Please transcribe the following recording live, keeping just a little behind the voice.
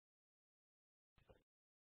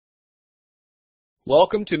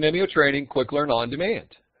Welcome to Mimio Training Quick Learn On Demand,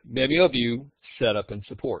 MimioView Setup and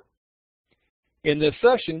Support. In this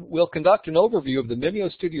session, we'll conduct an overview of the Mimio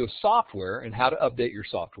Studio software and how to update your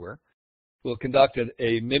software. We'll conduct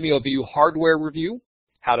a MimioView hardware review,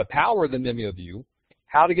 how to power the MimioView,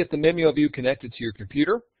 how to get the MimioView connected to your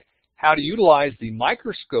computer, how to utilize the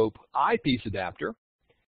microscope eyepiece adapter,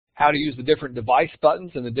 how to use the different device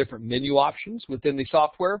buttons and the different menu options within the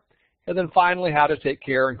software, and then finally how to take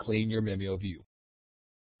care and clean your MimioView.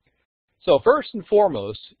 So first and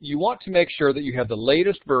foremost, you want to make sure that you have the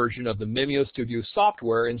latest version of the Mimio Studio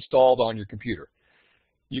software installed on your computer.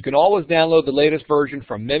 You can always download the latest version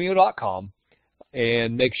from Mimio.com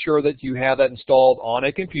and make sure that you have that installed on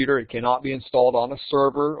a computer. It cannot be installed on a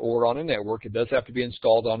server or on a network. It does have to be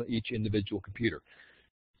installed on each individual computer.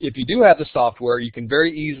 If you do have the software, you can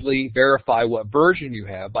very easily verify what version you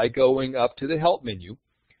have by going up to the Help menu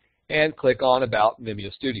and click on About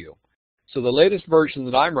Mimio Studio. So the latest version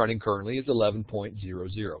that I'm running currently is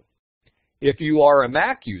 11.00. If you are a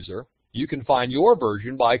Mac user, you can find your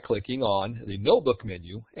version by clicking on the Notebook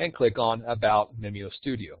menu and click on About Mimio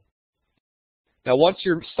Studio. Now once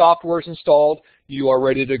your software is installed, you are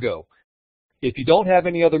ready to go. If you don't have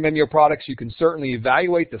any other Mimio products, you can certainly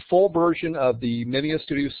evaluate the full version of the Mimio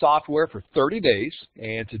Studio software for 30 days.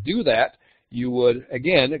 And to do that, you would,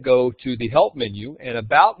 again, go to the Help menu and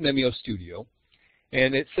About Mimio Studio.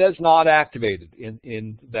 And it says not activated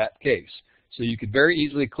in that case. So you could very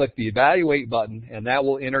easily click the Evaluate button, and that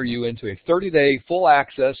will enter you into a 30-day full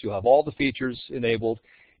access. You'll have all the features enabled.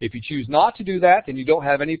 If you choose not to do that and you don't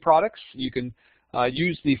have any products, you can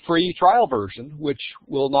use the free trial version, which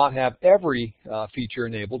will not have every feature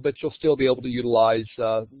enabled, but you'll still be able to utilize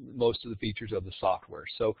most of the features of the software.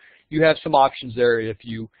 So you have some options there if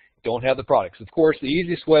you don't have the products. Of course, the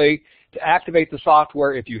easiest way to activate the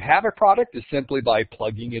software if you have a product is simply by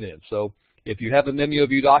plugging it in. So if you have a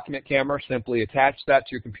MimioView document camera, simply attach that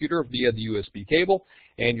to your computer via the USB cable,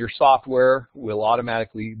 and your software will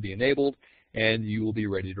automatically be enabled, and you will be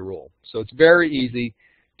ready to roll. So it's very easy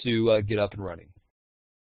to get up and running.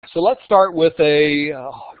 So let's start with a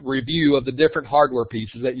review of the different hardware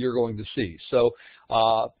pieces that you're going to see. So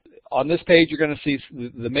on this page, you're going to see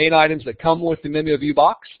the main items that come with the MimioView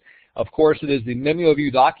box. Of course, it is the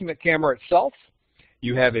MimioView document camera itself.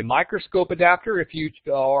 You have a microscope adapter if you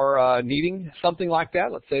are needing something like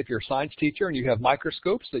that. Let's say if you're a science teacher and you have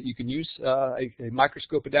microscopes that you can use a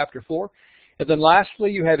microscope adapter for. And then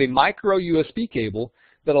lastly, you have a micro USB cable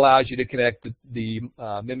that allows you to connect the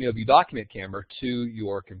MimioView document camera to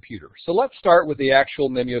your computer. So let's start with the actual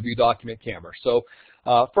MimioView document camera. So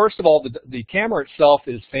first of all, the camera itself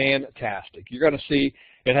is fantastic. You're going to see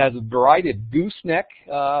it has a variety of gooseneck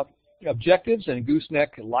objectives and gooseneck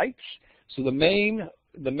lights. So the main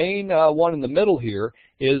one in the middle here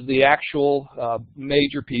is the actual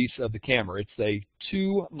major piece of the camera. It's a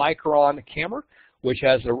 2-micron camera, which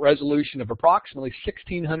has a resolution of approximately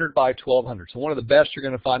 1600 by 1200. So one of the best you're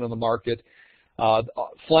going to find on the market.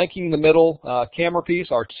 Flanking the middle camera piece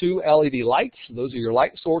are 2 LED lights. Those are your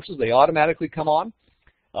light sources. They automatically come on,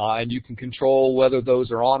 and you can control whether those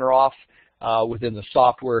are on or off within the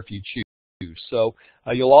software if you choose. So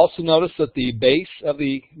you'll also notice that the base of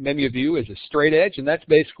the MimioView is a straight edge, and that's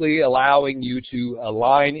basically allowing you to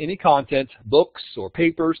align any content, books or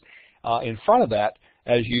papers, in front of that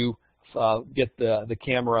as you get the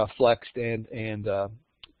camera flexed and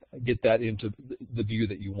get that into the view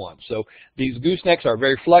that you want. So these goosenecks are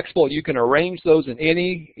very flexible. You can arrange those in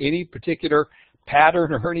any particular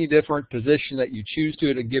pattern or any different position that you choose to.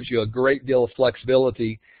 It gives you a great deal of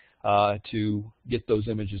flexibility to get those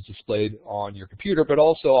images displayed on your computer, but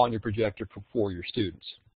also on your projector for your students.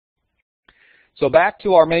 So back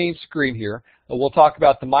to our main screen here, we'll talk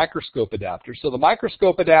about the microscope adapter. So the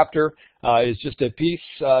microscope adapter is just a piece,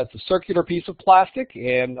 it's a circular piece of plastic,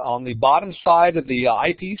 and on the bottom side of the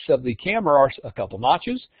eyepiece of the camera are a couple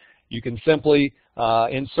notches. You can simply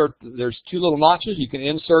insert, there's 2 little notches, you can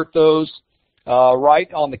insert those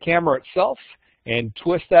right on the camera itself and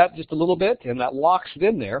twist that just a little bit, and that locks it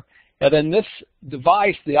in there. And then this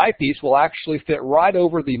device, the eyepiece, will actually fit right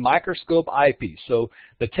over the microscope eyepiece. So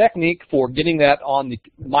the technique for getting that on the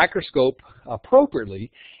microscope appropriately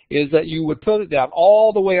is that you would put it down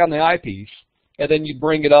all the way on the eyepiece, and then you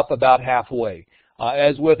bring it up about halfway.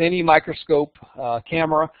 As with any microscope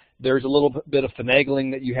camera, there's a little bit of finagling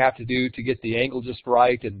that you have to do to get the angle just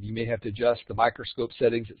right, and you may have to adjust the microscope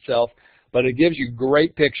settings itself. But it gives you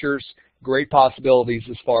great pictures, great possibilities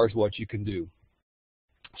as far as what you can do.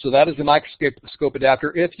 So that is the microscope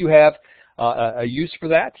adapter if you have a use for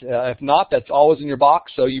that. If not, that's always in your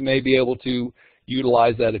box, so you may be able to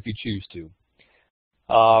utilize that if you choose to.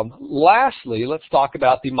 Lastly, let's talk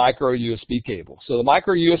about the micro USB cable. So the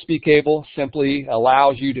micro USB cable simply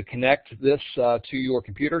allows you to connect this to your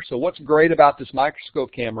computer. So what's great about this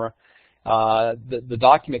microscope camera, the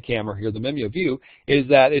document camera here, the MimioView, is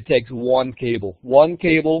that it takes one cable. One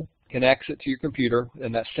cable connects it to your computer,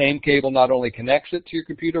 and that same cable not only connects it to your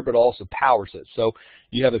computer, but also powers it. So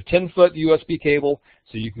you have a 10-foot USB cable,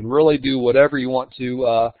 so you can really do whatever you want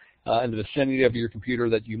to in the vicinity of your computer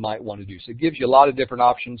that you might want to do. So it gives you a lot of different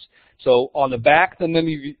options. So on the back of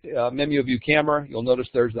the MimioView camera, you'll notice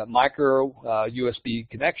there's that micro USB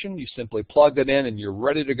connection. You simply plug that in and you're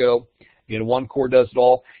ready to go. Again, one cord does it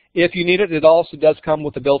all. If you need it, it also does come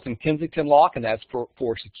with a built-in Kensington lock, and that's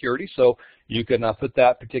for security. So you can put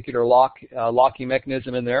that particular locking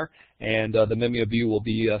mechanism in there, and the MimioView will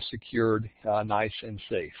be secured nice and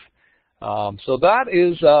safe. So that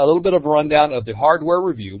is a little bit of a rundown of the hardware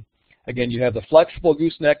review. Again, you have the flexible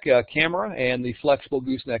gooseneck camera and the flexible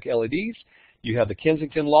gooseneck LEDs. You have the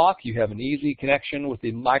Kensington lock. You have an easy connection with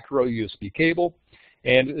the micro USB cable.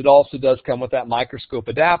 And it also does come with that microscope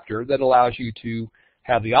adapter that allows you to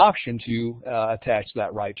have the option to attach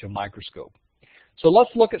that right to a microscope. So let's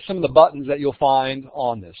look at some of the buttons that you'll find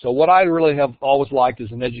on this. So what I really have always liked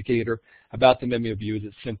as an educator about the MimioView is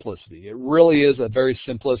its simplicity. It really is a very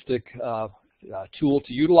simplistic tool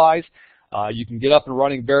to utilize. You can get up and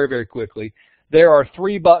running very, very quickly. There are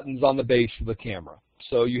 3 buttons on the base of the camera.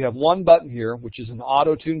 So you have one button here, which is an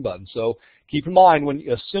auto-tune button. So keep in mind,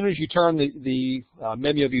 as soon as you turn the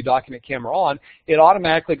MimioView document camera on, it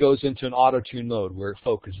automatically goes into an auto-tune mode where it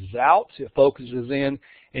focuses out, it focuses in,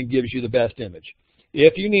 and gives you the best image.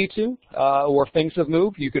 If you need to, or if things have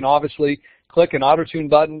moved, you can obviously click an auto-tune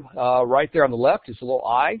button right there on the left. It's a little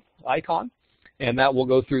icon, and that will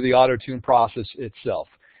go through the auto-tune process itself.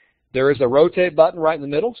 There is a rotate button right in the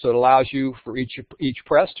middle, so it allows you for each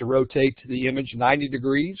press to rotate the image 90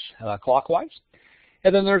 degrees clockwise.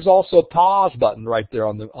 And then there's also a pause button right there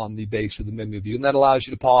on the base of the MimioView, and that allows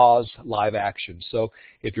you to pause live action. So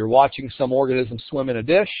if you're watching some organism swim in a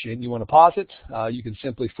dish and you want to pause it, you can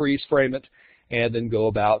simply freeze frame it and then go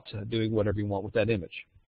about doing whatever you want with that image.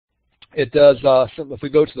 It does, if we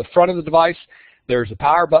go to the front of the device, there's a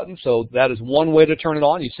power button, so that is one way to turn it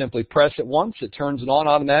on. You simply press it once, it turns it on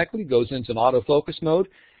automatically, goes into an autofocus mode,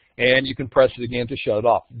 and you can press it again to shut it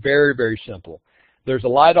off. Very, very simple. There's a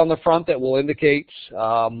light on the front that will indicate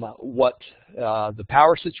what the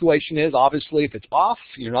power situation is. Obviously, if it's off,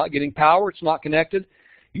 you're not getting power, it's not connected.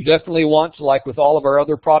 You definitely want, like with all of our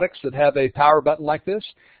other products that have a power button like this,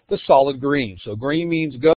 the solid green. So green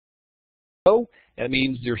means go. That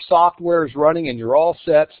means your software is running and you're all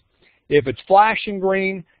set. If it's flashing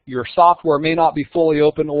green, your software may not be fully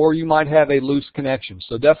open, or you might have a loose connection.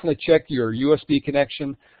 So definitely check your USB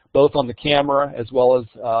connection, both on the camera as well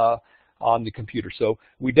as on the computer. So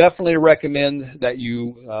we definitely recommend that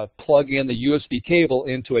you plug in the USB cable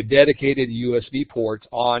into a dedicated USB port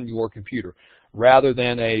on your computer, rather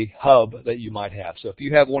than a hub that you might have. So if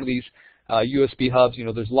you have one of these USB hubs, you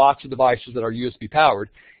know, there's lots of devices that are USB powered.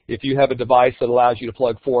 If you have a device that allows you to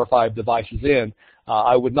plug 4 or 5 devices in,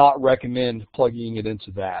 I would not recommend plugging it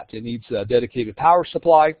into that. It needs a dedicated power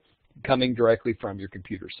supply coming directly from your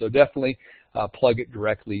computer. So definitely plug it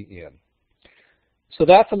directly in. So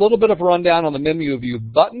that's a little bit of a rundown on the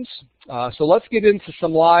MimioView buttons. So let's get into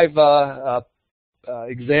some live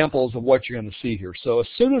examples of what you're going to see here. So as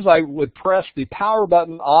soon as I would press the power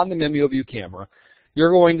button on the MimioView camera,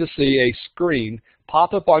 you're going to see a screen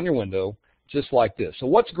pop up on your window just like this. So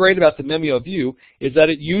what's great about the MimioView is that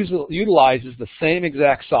it utilizes the same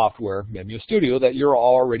exact software, Mimio Studio, that you're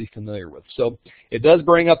already familiar with. So it does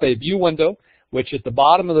bring up a view window, which at the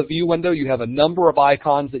bottom of the view window you have a number of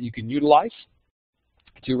icons that you can utilize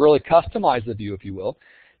to really customize the view, if you will.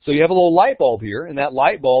 So you have a little light bulb here, and that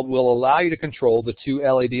light bulb will allow you to control the 2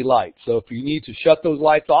 LED lights. So if you need to shut those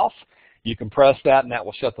lights off, you can press that and that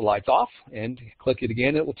will shut the lights off, and click it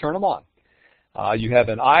again, it will turn them on. You have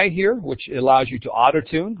an eye here, which allows you to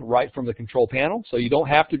auto-tune right from the control panel. So you don't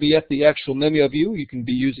have to be at the actual MimioView. You can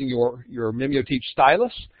be using your MimioTeach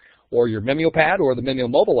stylus or your MimioPad or the Mimio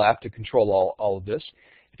mobile app to control all of this.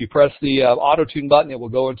 If you press the auto-tune button, it will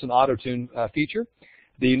go into an auto-tune feature.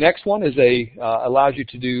 The next one is allows you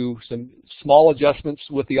to do some small adjustments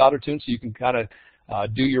with the auto-tune, so you can kind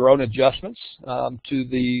of do your own adjustments to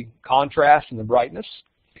the contrast and the brightness.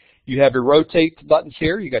 You have your rotate buttons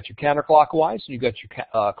here. You got your counterclockwise and you got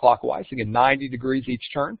your clockwise. Again, 90 degrees each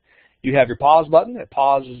turn. You have your pause button. It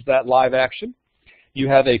pauses that live action. You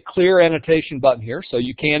have a clear annotation button here, so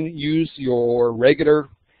you can use your regular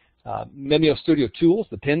Mimio Studio tools,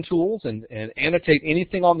 the pen tools, and annotate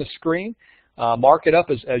anything on the screen. Mark it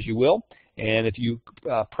up as you will. And if you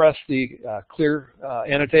press the clear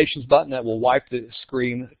annotations button, that will wipe the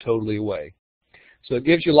screen totally away. So it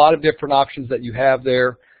gives you a lot of different options that you have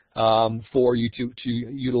there for you to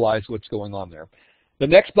utilize what's going on there. The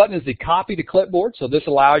next button is the copy to clipboard. So this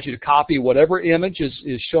allows you to copy whatever image is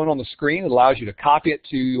shown on the screen. It allows you to copy it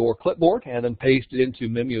to your clipboard and then paste it into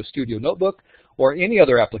Mimio Studio Notebook or any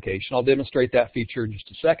other application. I'll demonstrate that feature in just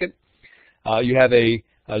a second. You have a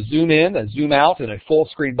zoom in, a zoom out, and a full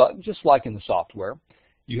screen button, just like in the software.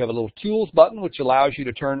 You have a little tools button, which allows you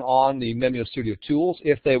to turn on the Mimio Studio tools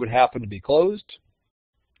if they would happen to be closed.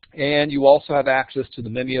 And you also have access to the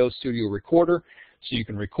Mimio Studio recorder, so you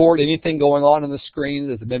can record anything going on the screen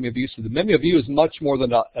with the MimioView. So the MimioView is much more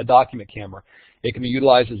than a document camera. It can be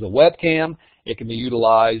utilized as a webcam. It can be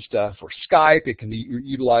utilized for Skype. It can be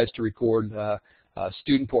utilized to record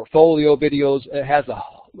student portfolio videos. It has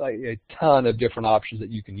a ton of different options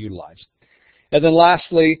that you can utilize. And then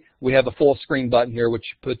lastly, we have a full screen button here, which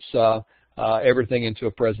puts everything into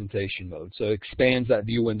a presentation mode. So it expands that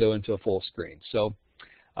view window into a full screen. So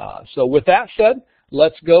with that said,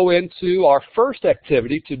 let's go into our first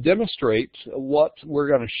activity to demonstrate what we're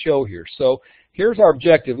going to show here. So here's our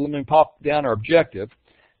objective. Let me pop down our objective.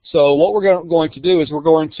 So what we're going to do is we're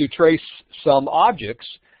going to trace some objects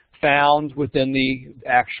found within the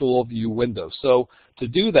actual view window. So to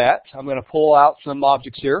do that, I'm going to pull out some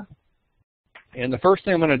objects here. And the first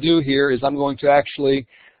thing I'm going to do here is I'm going to actually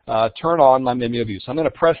turn on my MimioView. So I'm going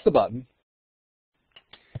to press the button.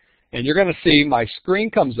 And you're going to see my screen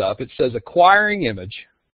comes up. It says acquiring image.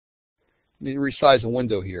 Let me resize the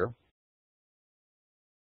window here.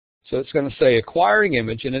 So it's going to say acquiring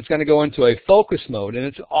image, and it's going to go into a focus mode, and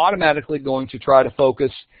it's automatically going to try to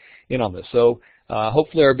focus in on this. So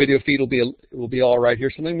hopefully our video feed will be all right here.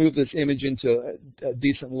 So let me move this image into a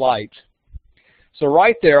decent light. So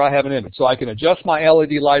right there I have an image. So I can adjust my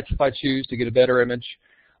LED lights if I choose to get a better image.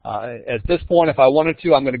 At this point, if I wanted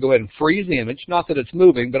to, I'm going to go ahead and freeze the image. Not that it's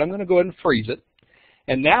moving, but I'm going to go ahead and freeze it.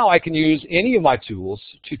 And now I can use any of my tools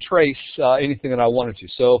to trace anything that I wanted to.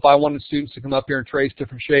 So if I wanted students to come up here and trace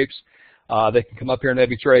different shapes, they can come up here and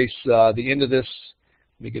maybe trace the end of this.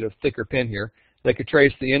 Let me get a thicker pen here. They could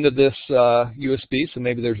trace the end of this USB, so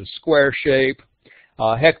maybe there's a square shape.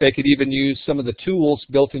 Heck, they could even use some of the tools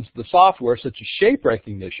built into the software, such as shape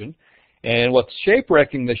recognition. And what shape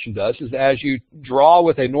recognition does is as you draw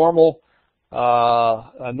with a normal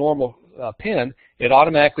pen, it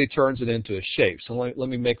automatically turns it into a shape. So let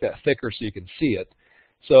me make that thicker so you can see it.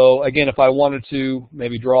 So again, if I wanted to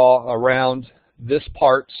maybe draw around this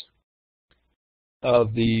part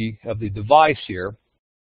of the device here,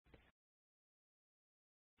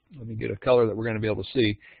 let me get a color that we're going to be able to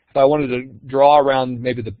see. If I wanted to draw around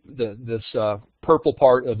maybe this purple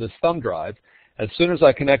part of this thumb drive, as soon as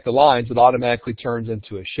I connect the lines, it automatically turns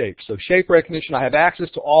into a shape. So shape recognition, I have access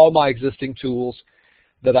to all my existing tools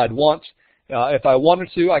that I'd want. If I wanted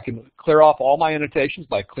to, I can clear off all my annotations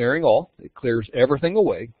by clearing all. It clears everything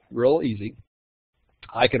away, real easy.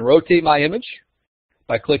 I can rotate my image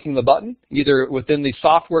by clicking the button, either within the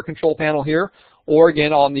software control panel here, or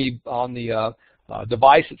again on the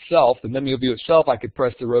device itself, the MimioView itself, I could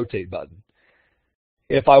press the rotate button.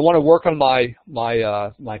 If I want to work on my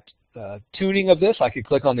tuning of this, I could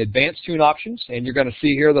click on the advanced tune options, and you're going to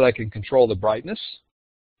see here that I can control the brightness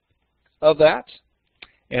of that,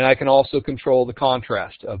 and I can also control the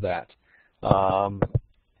contrast of that.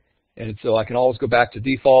 And so I can always go back to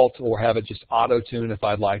default or have it just auto-tune if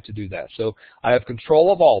I'd like to do that. So I have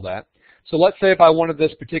control of all that. So let's say if I wanted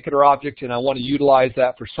this particular object and I want to utilize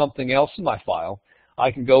that for something else in my file, I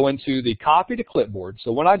can go into the copy to clipboard.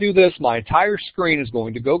 So when I do this, my entire screen is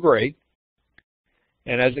going to go gray.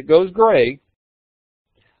 And as it goes gray,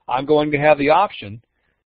 I'm going to have the option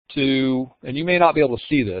to, and you may not be able to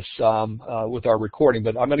see this with our recording,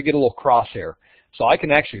 but I'm going to get a little crosshair. So I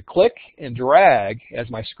can actually click and drag as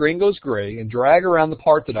my screen goes gray and drag around the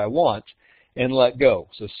part that I want and let go.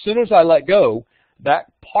 So as soon as I let go,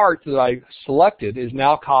 that part that I selected is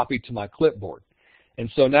now copied to my clipboard.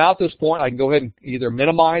 And so now at this point, I can go ahead and either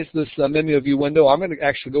minimize this MimioView window. I'm going to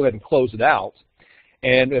actually go ahead and close it out.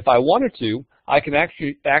 And if I wanted to, I can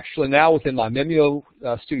actually now within my Mimio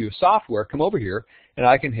Studio software come over here and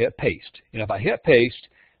I can hit paste. And if I hit paste,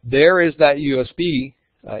 there is that USB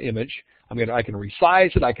image. I can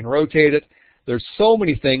resize it, I can rotate it. There's so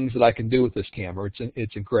many things that I can do with this camera.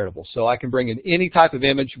 It's incredible. So I can bring in any type of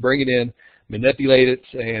image, bring it in, manipulate it,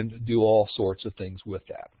 and do all sorts of things with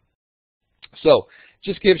that. So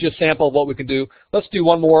just gives you a sample of what we can do. Let's do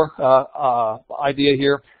one more idea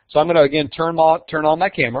here. So I'm going to again turn on my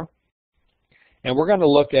camera, and we're going to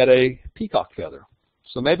look at a peacock feather.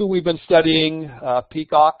 So maybe we've been studying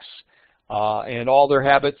peacocks and all their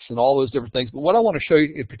habits and all those different things. But what I want to show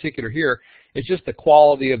you in particular here is just the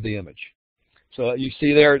quality of the image. So you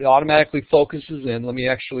see there, it automatically focuses in. Let me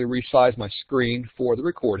actually resize my screen for the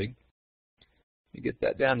recording. Let me get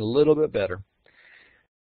that down a little bit better.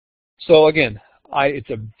 So again, it's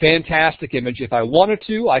a fantastic image. If I wanted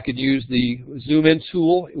to, I could use the zoom in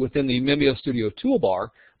tool within the Mimio Studio toolbar,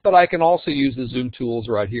 but I can also use the zoom tools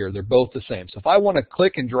right here. They're both the same. So if I want to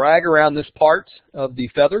click and drag around this part of the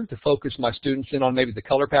feather to focus my students in on maybe the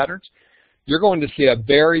color patterns, you're going to see a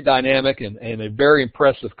very dynamic and a very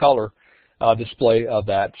impressive color display of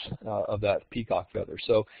that peacock feather.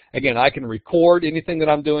 So again, I can record anything that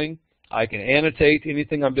I'm doing. I can annotate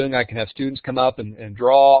anything I'm doing. I can have students come up and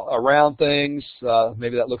draw around things.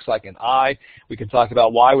 Maybe that looks like an eye. We can talk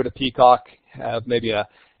about why would a peacock have maybe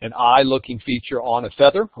an eye-looking feature on a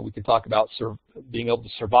feather. Or we can talk about being able to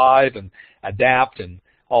survive and adapt and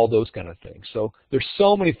all those kind of things. So there's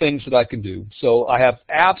so many things that I can do. So I have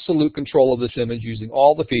absolute control of this image using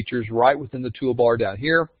all the features right within the toolbar down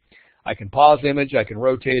here. I can pause the image. I can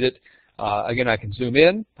rotate it. Again, I can zoom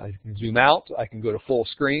in. I can zoom out. I can go to full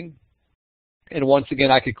screen. And once again,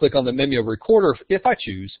 I could click on the Mimio recorder if I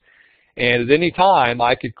choose. And at any time,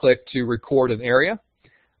 I could click to record an area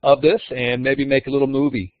of this and maybe make a little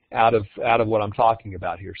movie out of what I'm talking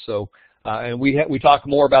about here. So, and we talk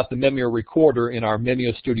more about the Mimio recorder in our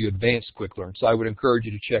Mimio Studio Advanced Quick Learn. So I would encourage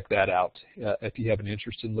you to check that out if you have an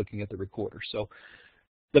interest in looking at the recorder. So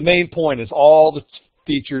the main point is all the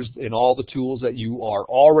features and all the tools that you are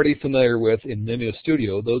already familiar with in Mimio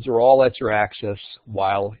Studio, those are all at your access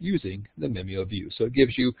while using the MimioView. So it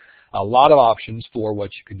gives you a lot of options for what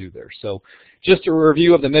you can do there. So just a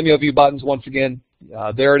review of the MimioView buttons once again.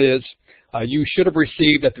 There it is. You should have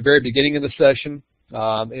received at the very beginning of the session.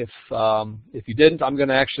 If you didn't, I'm going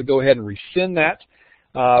to actually go ahead and resend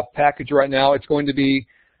that package right now. It's going to be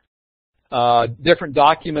different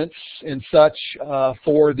documents and such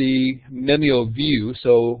for the MimioView.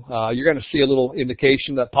 So you're going to see a little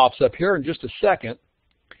indication that pops up here in just a second.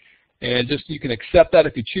 And just you can accept that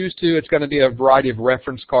if you choose to. It's going to be a variety of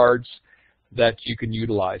reference cards that you can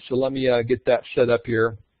utilize. So let me get that set up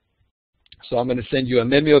here. So I'm going to send you a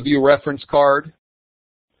MimioView reference card.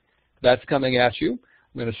 That's coming at you.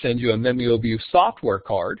 I'm going to send you a MimioView software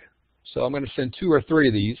card. So I'm going to send 2 or 3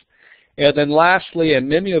 of these. And then lastly, a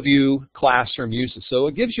MimioView classroom uses. So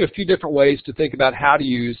it gives you a few different ways to think about how to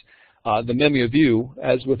use the MimioView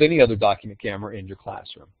as with any other document camera in your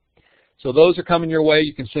classroom. So those are coming your way.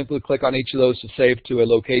 You can simply click on each of those to save to a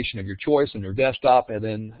location of your choice on your desktop and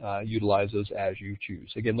then utilize those as you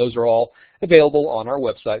choose. Again, those are all available on our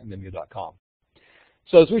website, mimio.com.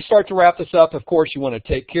 So as we start to wrap this up, of course, you want to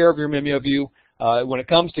take care of your MimioView. When it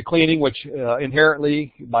comes to cleaning, which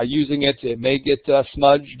inherently by using it, it may get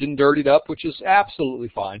smudged and dirtied up, which is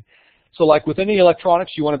absolutely fine. So like with any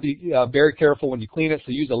electronics, you want to be very careful when you clean it.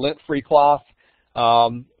 So use a lint-free cloth.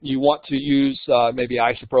 You want to use maybe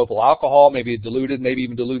isopropyl alcohol, maybe maybe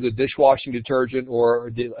even diluted dishwashing detergent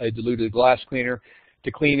or a diluted glass cleaner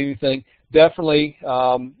to clean anything. Definitely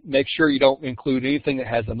make sure you don't include anything that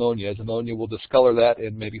has ammonia, as ammonia will discolor that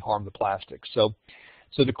and maybe harm the plastic. So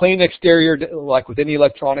to clean the exterior, like with any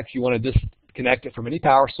electronics, you want to disconnect it from any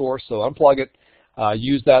power source. So unplug it.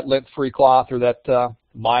 Use that lint-free cloth or that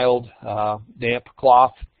mild damp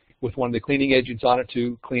cloth with one of the cleaning agents on it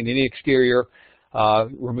to clean any exterior.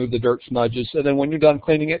 Remove the dirt smudges, and then when you're done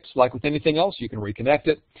cleaning it, like with anything else, you can reconnect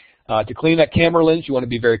it. To clean that camera lens, you want to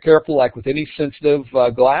be very careful. Like with any sensitive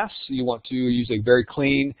glass, you want to use a very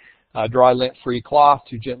clean, dry lint-free cloth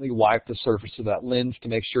to gently wipe the surface of that lens to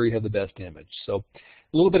make sure you have the best image. So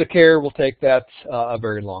a little bit of care will take that a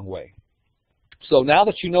very long way. So now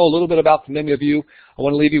that you know a little bit about the MimioView, I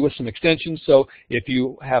want to leave you with some extensions. So if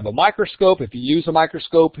you have a microscope, if you use a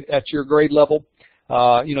microscope at your grade level,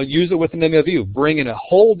 use it with the MimioView. Bring in a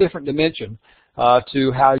whole different dimension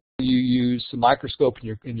to how you use the microscope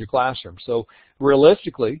in your classroom. So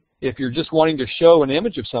realistically, if you're just wanting to show an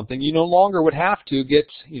image of something, you no longer would have to get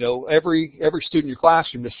every student in your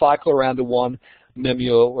classroom to cycle around to one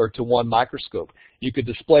Mimio or to one microscope. You could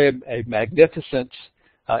display a magnificent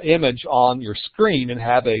image on your screen and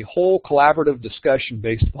have a whole collaborative discussion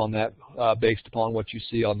based upon that, based upon what you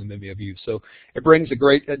see on the MimioView. So it brings a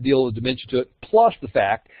great deal of dimension to it, plus the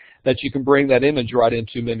fact that you can bring that image right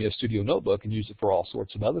into Mimio Studio Notebook and use it for all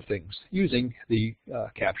sorts of other things using the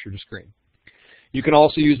capture to screen. You can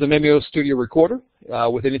also use the Mimio Studio Recorder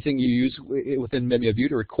with anything you use within MimioView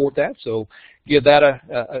to record that, so give that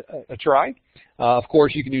a try. Of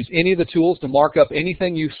course, you can use any of the tools to mark up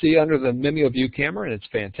anything you see under the MimioView camera, and it's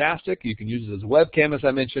fantastic. You can use it as a webcam, as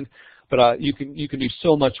I mentioned, but you can do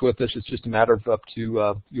so much with this. It's just a matter of up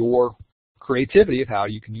to your creativity of how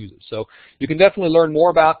you can use it. So you can definitely learn more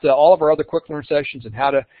about all of our other Quick Learn sessions and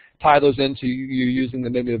how to tie those into you using the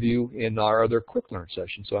MimioView in our other Quick Learn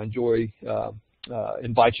sessions. So I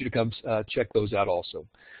invite you to come check those out also.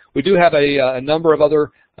 We do have a number of other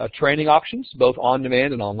training options, both on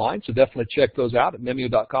demand and online, so definitely check those out at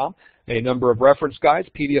Mimio.com. A number of reference guides,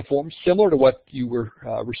 PDF forms, similar to what you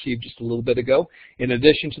received just a little bit ago. In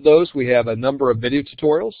addition to those, we have a number of video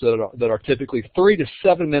tutorials that are typically 3 to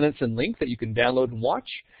 7 minutes in length that you can download and watch.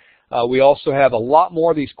 We also have a lot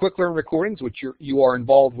more of these Quick Learn recordings, which you are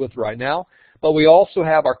involved with right now. But we also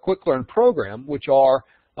have our Quick Learn program, which are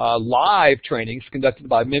live trainings conducted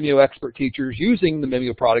by Mimio expert teachers using the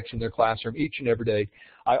Mimio products in their classroom each and every day.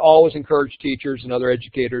 I always encourage teachers and other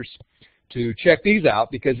educators to check these out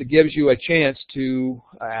because it gives you a chance to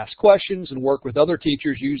ask questions and work with other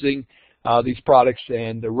teachers using these products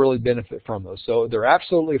and to really benefit from those. So they're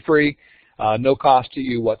absolutely free, no cost to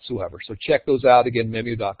you whatsoever. So check those out, again,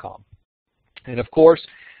 Mimio.com. And of course,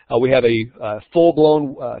 we have a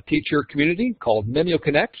full-blown teacher community called Mimio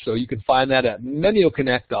Connect, so you can find that at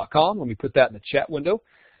MimioConnect.com. Let me put that in the chat window.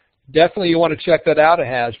 Definitely you want to check that out. It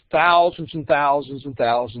has thousands and thousands and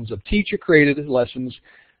thousands of teacher-created lessons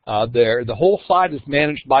there. The whole site is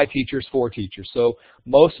managed by teachers for teachers, so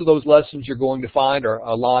most of those lessons you're going to find are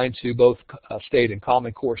aligned to both state and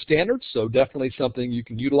Common Core standards, so definitely something you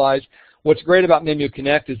can utilize. What's great about Mimio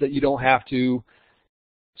Connect is that you don't have to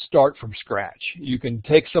start from scratch. You can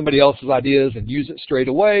take somebody else's ideas and use it straight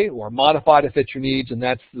away or modify it to fit your needs, and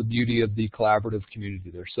that's the beauty of the collaborative community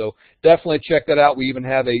there. So definitely check that out. We even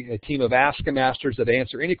have a team of Ask-A-Masters that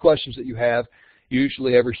answer any questions that you have,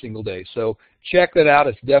 usually every single day. So check that out.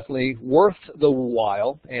 It's definitely worth the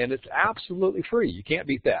while, and it's absolutely free. You can't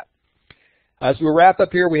beat that. As we wrap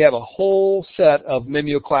up here, we have a whole set of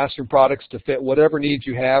Mimio classroom products to fit whatever needs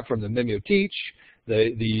you have, from the Mimio Teach,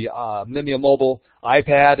 the Mimio Mobile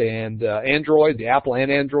iPad and Android, the Apple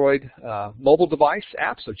and Android mobile device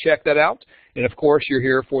app, so check that out. And of course, you're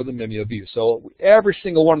here for the MimioView. So every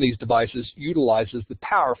single one of these devices utilizes the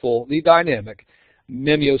powerful, the dynamic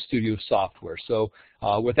Mimio Studio software. So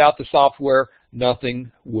without the software,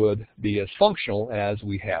 nothing would be as functional as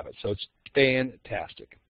we have it. So it's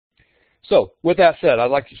fantastic. So with that said,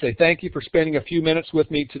 I'd like to say thank you for spending a few minutes with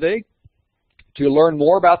me today. To learn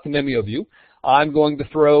more about the MimioView, I'm going to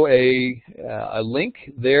throw a link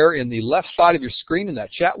there in the left side of your screen in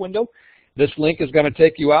that chat window. This link is going to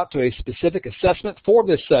take you out to a specific assessment for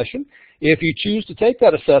this session. If you choose to take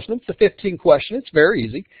that assessment, it's a 15-question. It's very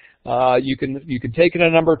easy. You can take it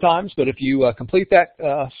a number of times, but if you complete that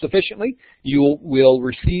sufficiently, you will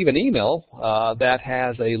receive an email that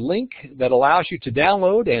has a link that allows you to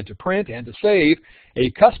download and to print and to save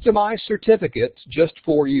a customized certificate just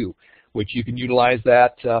for you, which you can utilize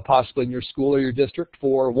that possibly in your school or your district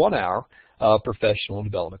for 1 hour of professional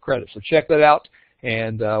development credit. So check that out,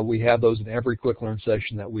 and we have those in every Quick Learn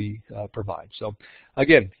session that we provide. So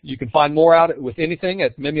again, you can find more out with anything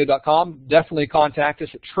at Mimio.com. Definitely contact us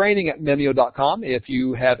at training@Mimio.com if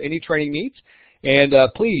you have any training needs. And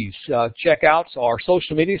please check out our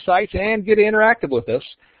social media sites and get interactive with us,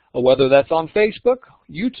 whether that's on Facebook,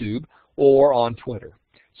 YouTube, or on Twitter.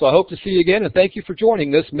 So I hope to see you again, and thank you for joining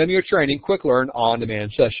this Mimio Training Quick Learn On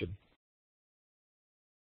Demand session.